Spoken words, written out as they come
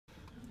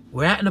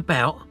we're out and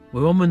about,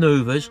 we're on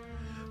manoeuvres,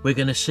 we're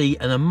going to see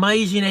an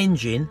amazing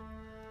engine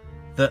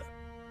that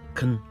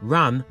can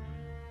run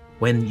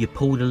when you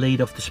pull the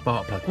lead off the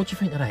spark plug. What do you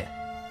think of that?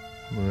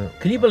 Well,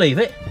 can you believe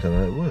it? I don't know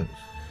how it works.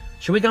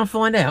 Shall we go and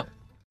find out?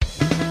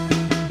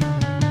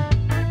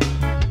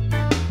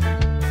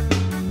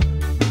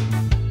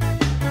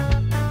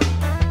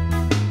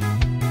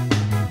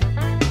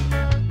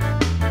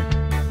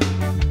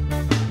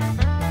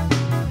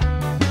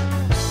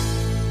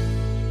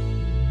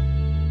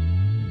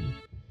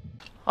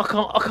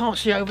 I can't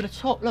see over the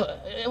top. Look,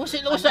 what's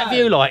that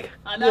view like?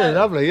 I know. Yeah,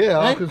 lovely. Yeah,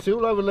 I can see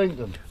all over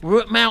Lincoln. We're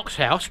at Malk's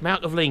house,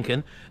 Malk of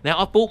Lincoln. Now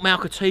I bought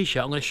Malk a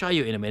t-shirt. I'm going to show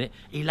you in a minute.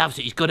 He loves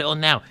it. He's got it on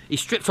now. He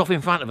stripped off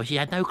in front of us. He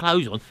had no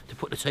clothes on to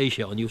put the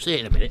t-shirt on. You'll see it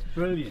in a minute.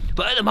 Brilliant.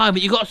 But at the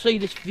moment, you've got to see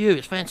this view.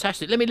 It's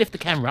fantastic. Let me lift the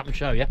camera up and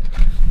show you.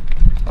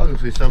 I can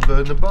see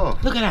sunburn in the bar.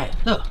 Look at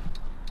that. Look.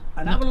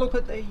 And have a look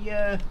at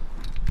the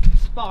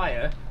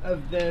spire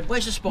of the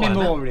Where's the spire,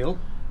 memorial. Malk?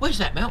 Where's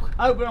that, Malk?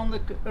 Over on the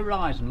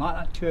horizon, like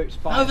that church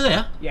spire. Over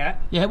there? Yeah.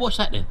 Yeah, what's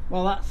that then?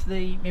 Well, that's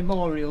the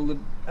memorial, the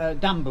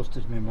Dam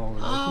Busters Memorial.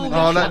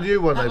 Oh, that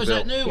new one they built.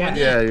 That new one?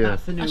 Yeah, yeah.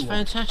 That's the new That's one.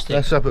 fantastic.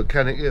 That's up at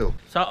Cannock Hill.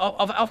 So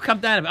I've come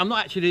down a bit. I'm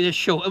not actually this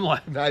short, am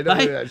I? No, don't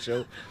do that,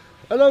 Short.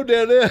 Hello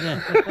down there.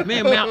 Yeah. Me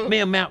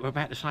and Malk are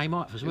about the same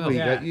height as well.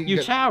 Yeah.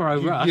 You tower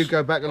over us. You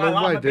go back a long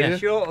way, I'm a do you? bit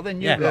shorter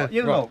than you. Yeah. Lot.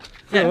 You Right. look.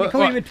 Yeah, Let me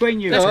come in between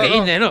you. Let's get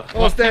in there, look.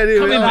 I'll stand here.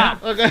 Come in,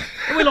 Malk. Okay.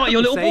 We're like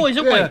your little boys,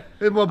 aren't we? Yeah,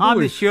 they're my I'm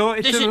the boys.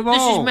 shortest This is of them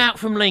all. Malk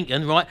from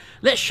Lincoln, right?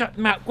 Let's show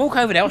Malk. Walk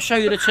over there. I'll show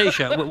you the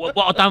t-shirt. what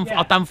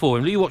I've done for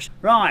him. You watch.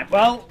 Right,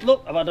 well,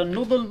 look, I've had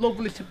another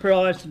lovely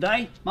surprise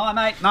today. My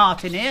mate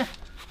Martin here.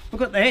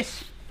 Look at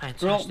this.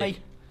 Fantastic. Brought me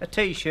a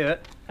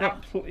t-shirt.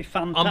 Absolutely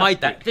fantastic. I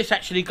made that. This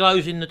actually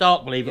glows in the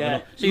dark, believe it or Yeah,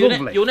 not. So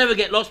lovely. you'll never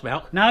get lost,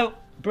 Malk. No,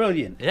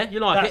 brilliant. Yeah, you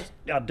like it?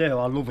 I do,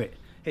 I love it.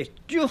 It's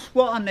just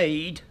what I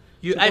need.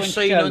 You to go as and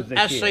seen shows on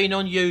this year.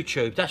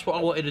 YouTube. That's what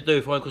I wanted to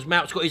do for him because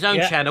Malk's got his own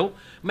Yeah. channel,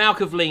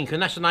 Malk of Lincoln.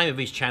 That's the name of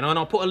his channel, and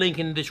I'll put a link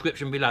in the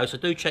description below. So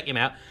do check him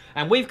out.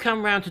 And we've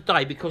come round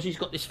today because he's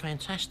got this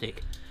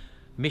fantastic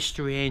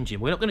mystery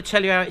engine. We're not going to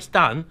tell you how it's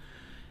done.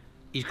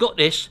 He's got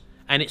this,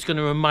 and it's going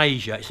to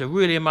amaze you. It's a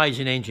really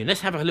amazing engine.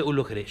 Let's have a little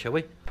look at it, shall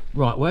we?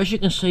 Right. Well, as you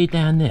can see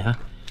down there,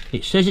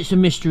 it says it's a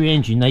mystery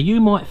engine. Now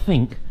you might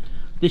think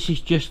this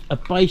is just a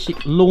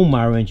basic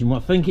lawnmower engine. You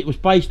might think it was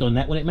based on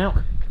that, wasn't it,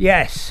 Malk?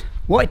 Yes,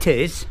 what it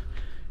is,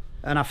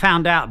 and I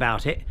found out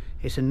about it,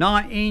 it's a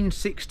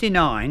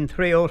 1969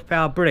 3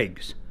 horsepower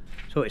Briggs.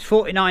 So it's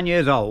 49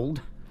 years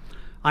old,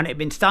 and it had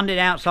been standing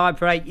outside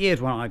for 8 years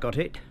when I got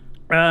it.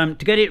 To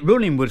get it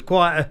running was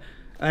quite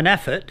an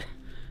effort,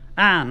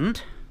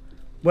 and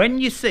when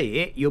you see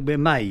it, you'll be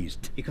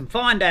amazed. You can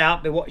find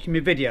out by watching my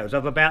videos.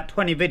 I've about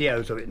 20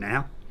 videos of it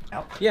now.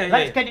 Yeah,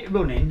 Let's get it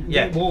running and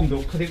get it warmed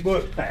up because it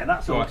works better.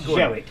 That's all to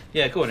show it.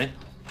 Yeah, go on then.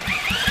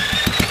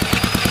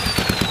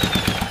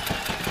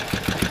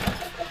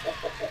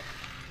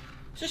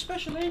 It's a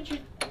special engine.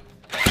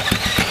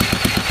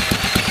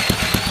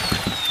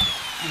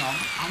 Hang on,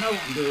 I know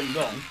what I'm doing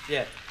wrong.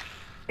 Yeah.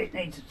 It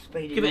needs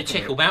speeding Give it a up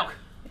tickle, bit. Malk.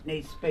 It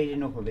needs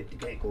speeding up a bit to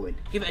get it going.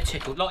 Give it a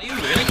tickle, like you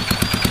really.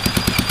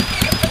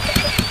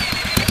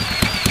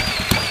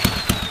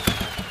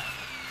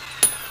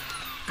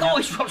 God,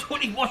 he's dropped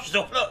when he washes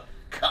off. Look,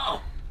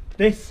 God.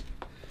 This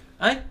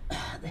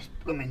This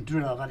blooming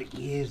drill, I've had it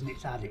years and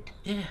it's had it.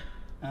 Yeah.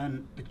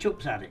 And the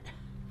Chup's had it.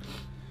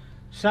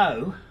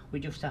 So,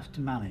 we just have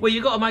to manage. Well,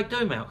 you got to make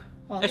do, Malk.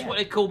 Well, That's yeah. what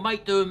they called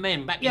make do and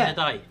men back in the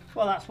day.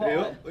 Well, that's what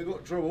Yeah, we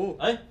got trouble.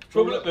 Eh?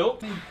 Trouble at Bill.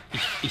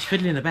 He's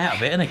fiddling about a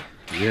bit, isn't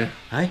he? Yeah.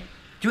 Eh? Do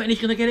you reckon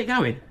he's going to get it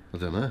going? I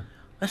don't know.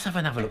 Let's have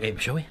another look at him,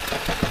 shall we?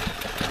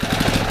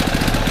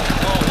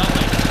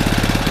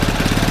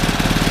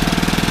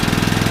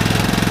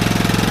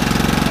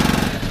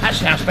 That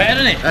sounds better,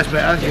 doesn't it? That's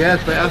better. Yeah,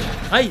 that's better.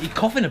 Hey, he's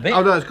coughing a bit.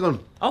 Oh no, it's gone.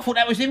 I thought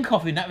that was him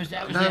coughing. That was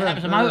a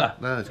motor.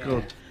 No, it's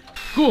gone.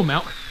 Go on,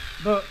 Malk.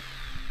 But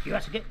you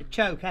have to get the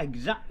choke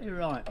exactly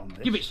right on this.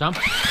 Give it some.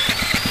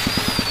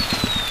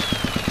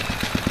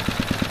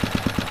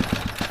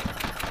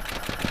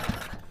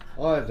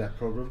 I had that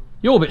problem.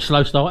 You're a bit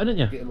slow starting, aren't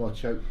you? Getting my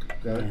choke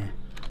going.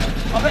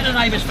 I bet the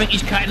neighbours think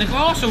he's cutting the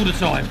grass all the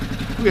time.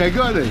 Yeah,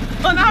 got any?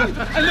 I know.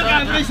 And look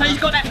over there, so he's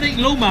got that big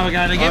lawnmower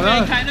going again, but he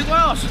ain't cutting the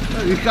grass.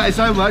 He's cutting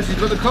so much, he's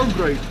got the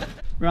concrete.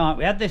 Right,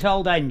 we had this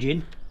old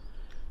engine.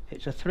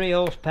 It's a 3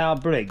 horsepower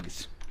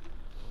Briggs.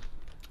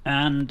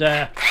 And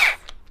it's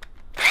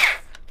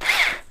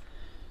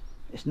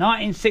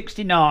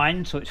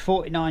 1969, so it's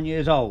 49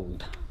 years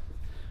old.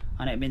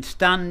 And it had been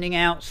standing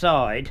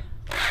outside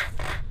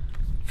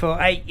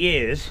for 8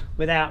 years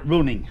without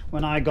running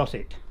when I got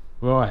it.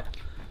 Right.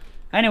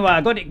 Anyway,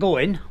 I got it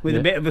going with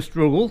a bit of a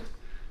struggle.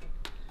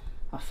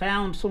 I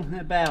found something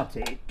about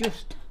it. It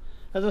just,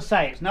 as I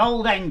say, it's an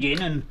old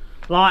engine, and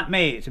like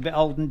me, it's a bit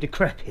old and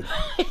decrepit.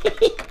 I've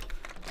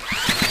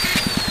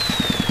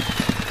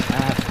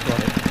got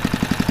it.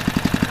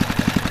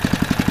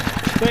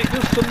 But it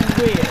does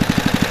something weird.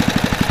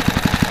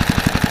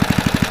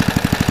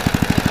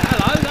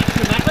 Hello, that's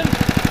your Macklin.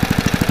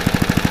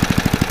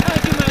 How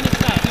did you manage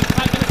that? You've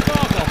taken a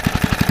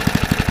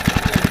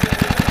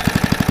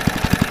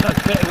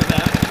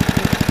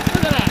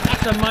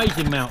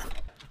amazing mount.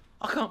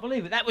 I can't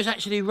believe it. That was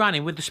actually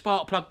running with the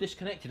spark plug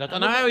disconnected. I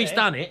don't know how he's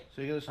done it.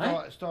 So you're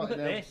going to start Look it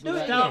at now. this.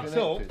 without Start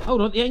connecting. up.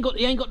 Hold on, he ain't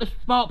got the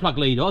spark plug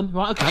lead on.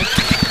 Right, okay. How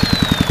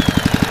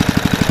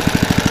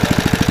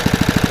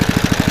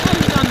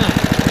have you done that?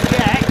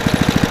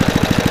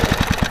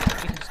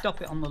 Yeah. You can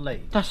stop it on the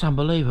lead. That's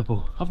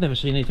unbelievable. I've never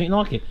seen anything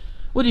like it.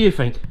 What do you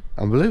think?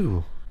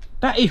 Unbelievable.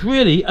 That is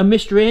really a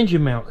mystery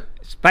engine mount.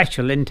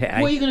 Special, isn't it, eh?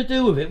 What are you going to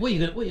do with it? What are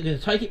you going to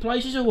take it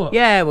places or what?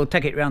 Yeah, we'll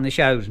take it round the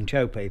shows and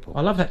show people.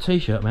 I love that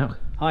T-shirt, Malk.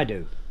 I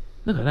do.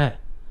 Look at that.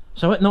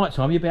 So at night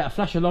time you'll be able to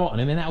flash a light on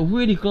him and that'll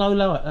really glow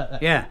light.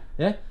 Yeah.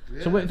 Yeah.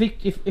 So if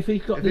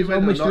he's got If he this went old to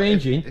a mystery night-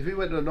 engine, if he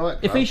went to a nightclub,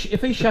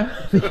 if he goes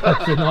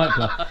to a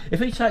nightclub, if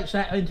he takes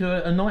that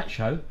into a night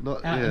show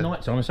out at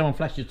night time and someone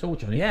flashes a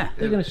torch on it, Yeah.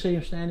 they're going to see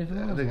him standing for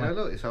miles they go, away.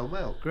 look, it's old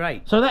Mel.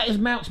 Great. So that is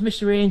Malk's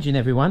mystery engine,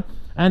 everyone.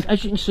 And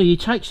as you can see, he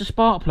takes the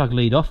spark plug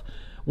lead off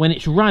when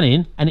it's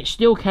running, and it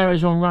still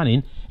carries on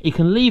running. He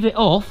can leave it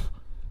off,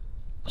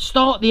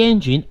 start the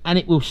engine, and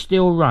it will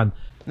still run.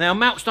 Now,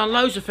 Malk's done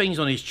loads of things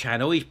on his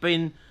channel. He's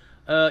been,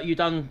 you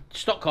done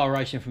stock car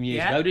racing from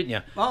years ago, didn't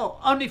you? Well,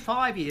 only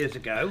 5 years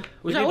ago.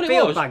 Was we that did what it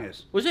field was?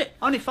 bangers. Was it?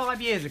 Only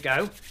 5 years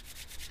ago,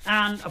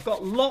 and I've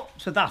got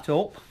lots of that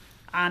up,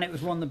 and it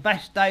was one of the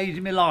best days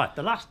of my life.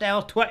 The last day I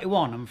was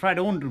 21, I'm afraid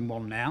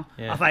 101 now.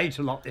 Yeah. I've aged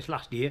a lot this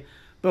last year,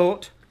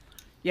 but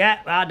yeah,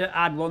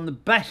 I had one of the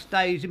best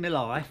days of my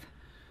life.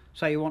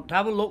 So you want to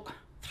have a look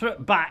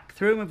back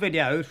through my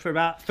videos for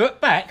about...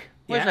 Foot back?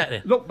 Where's that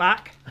then? Look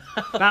back,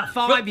 about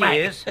 5 back.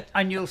 years,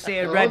 and you'll see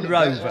a Red look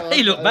back. Rover.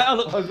 He looked back. I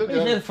look look. He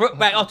back. said foot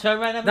back. I'll turn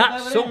around and have a look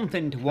That's over there.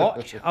 something to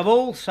watch. I've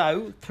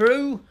also,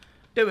 through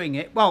doing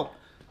it, well,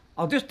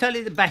 I'll just tell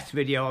you the best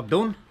video I've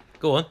done.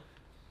 Go on.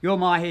 You're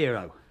My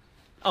Hero.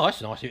 Oh,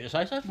 that's nice of you to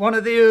say so. One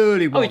of the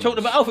early Oh, ones. he talking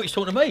about. I thought he was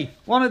talking to me.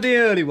 One of the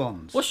early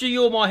ones. What's the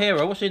You're My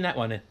Hero? What's in that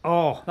one then?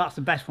 Oh, that's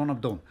the best one I've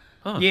done.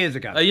 Oh. Years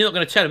ago. You're not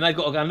going to tell them. They've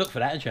got to go and look for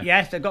that, haven't you?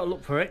 Yes, they've got to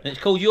look for it. And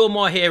it's called You're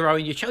My Hero,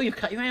 and you show you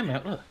cut your hand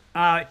out. Look.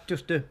 It's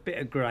just a bit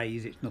of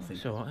greys, it's nothing.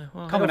 It's all right.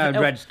 Well, Common health-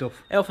 old red stuff.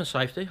 Health and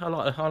safety. I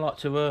like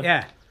to.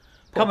 Yeah. put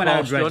a Common old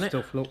plaster red on it.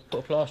 stuff, look. Put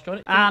a plaster on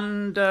it.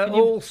 And you-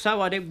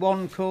 also I did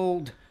one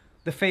called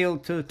The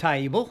Field to the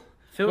Table.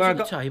 Field where to I the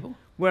got- table.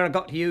 Where I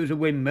got to use a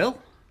windmill.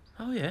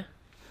 Oh yeah.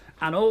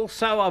 And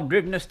also I've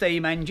driven a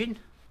steam engine.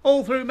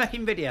 All through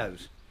making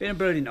videos. Been a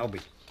brilliant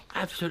hobby.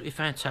 Absolutely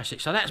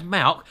fantastic. So that's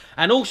Malk,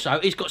 and also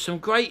he's got some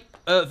great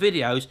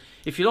videos.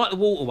 If you like the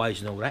waterways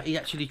and all that, he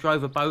actually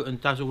drove a boat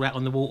and does all that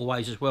on the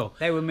waterways as well.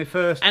 They were my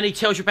first. And he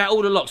tells you about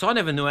all the locks. I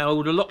never knew how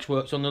all the locks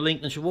worked on the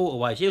Lincolnshire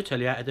waterways. He'll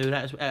tell you how to do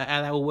that,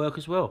 how they all work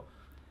as well.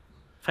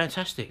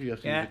 Fantastic. You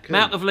have to Yeah. use a key.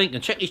 Malk of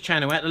Lincoln. Check his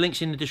channel out. The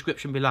link's in the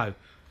description below.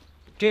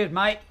 Cheers,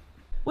 mate.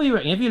 What do you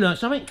reckon? Have you learnt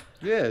something?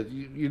 Yeah,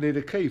 you need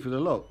a key for the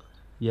lock.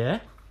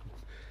 Yeah.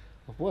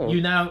 Well,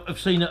 You now have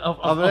seen it.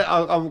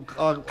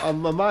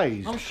 I'm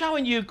amazed. I'm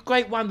showing you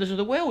great wonders of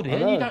the world here, I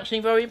and you know. don't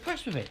seem very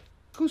impressed with it.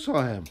 Of course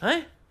I am.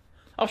 Eh?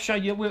 I'll show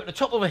you. We're at the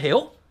top of a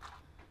hill.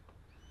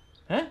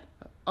 Eh?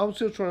 I'm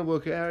still trying to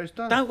work it out. How it's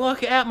done. Don't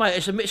work it out, mate.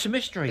 It's a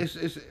mystery. It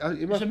It's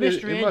must a be.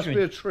 mystery It must engine.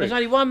 be a trick. There's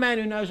only one man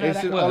who knows how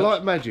It's- that I works.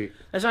 like magic,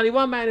 There's only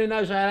one man who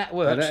knows how that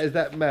works. and that is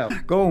that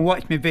mount. Go and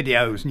watch my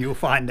videos and you'll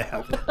find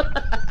out.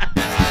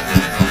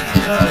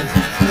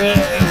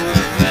 Really?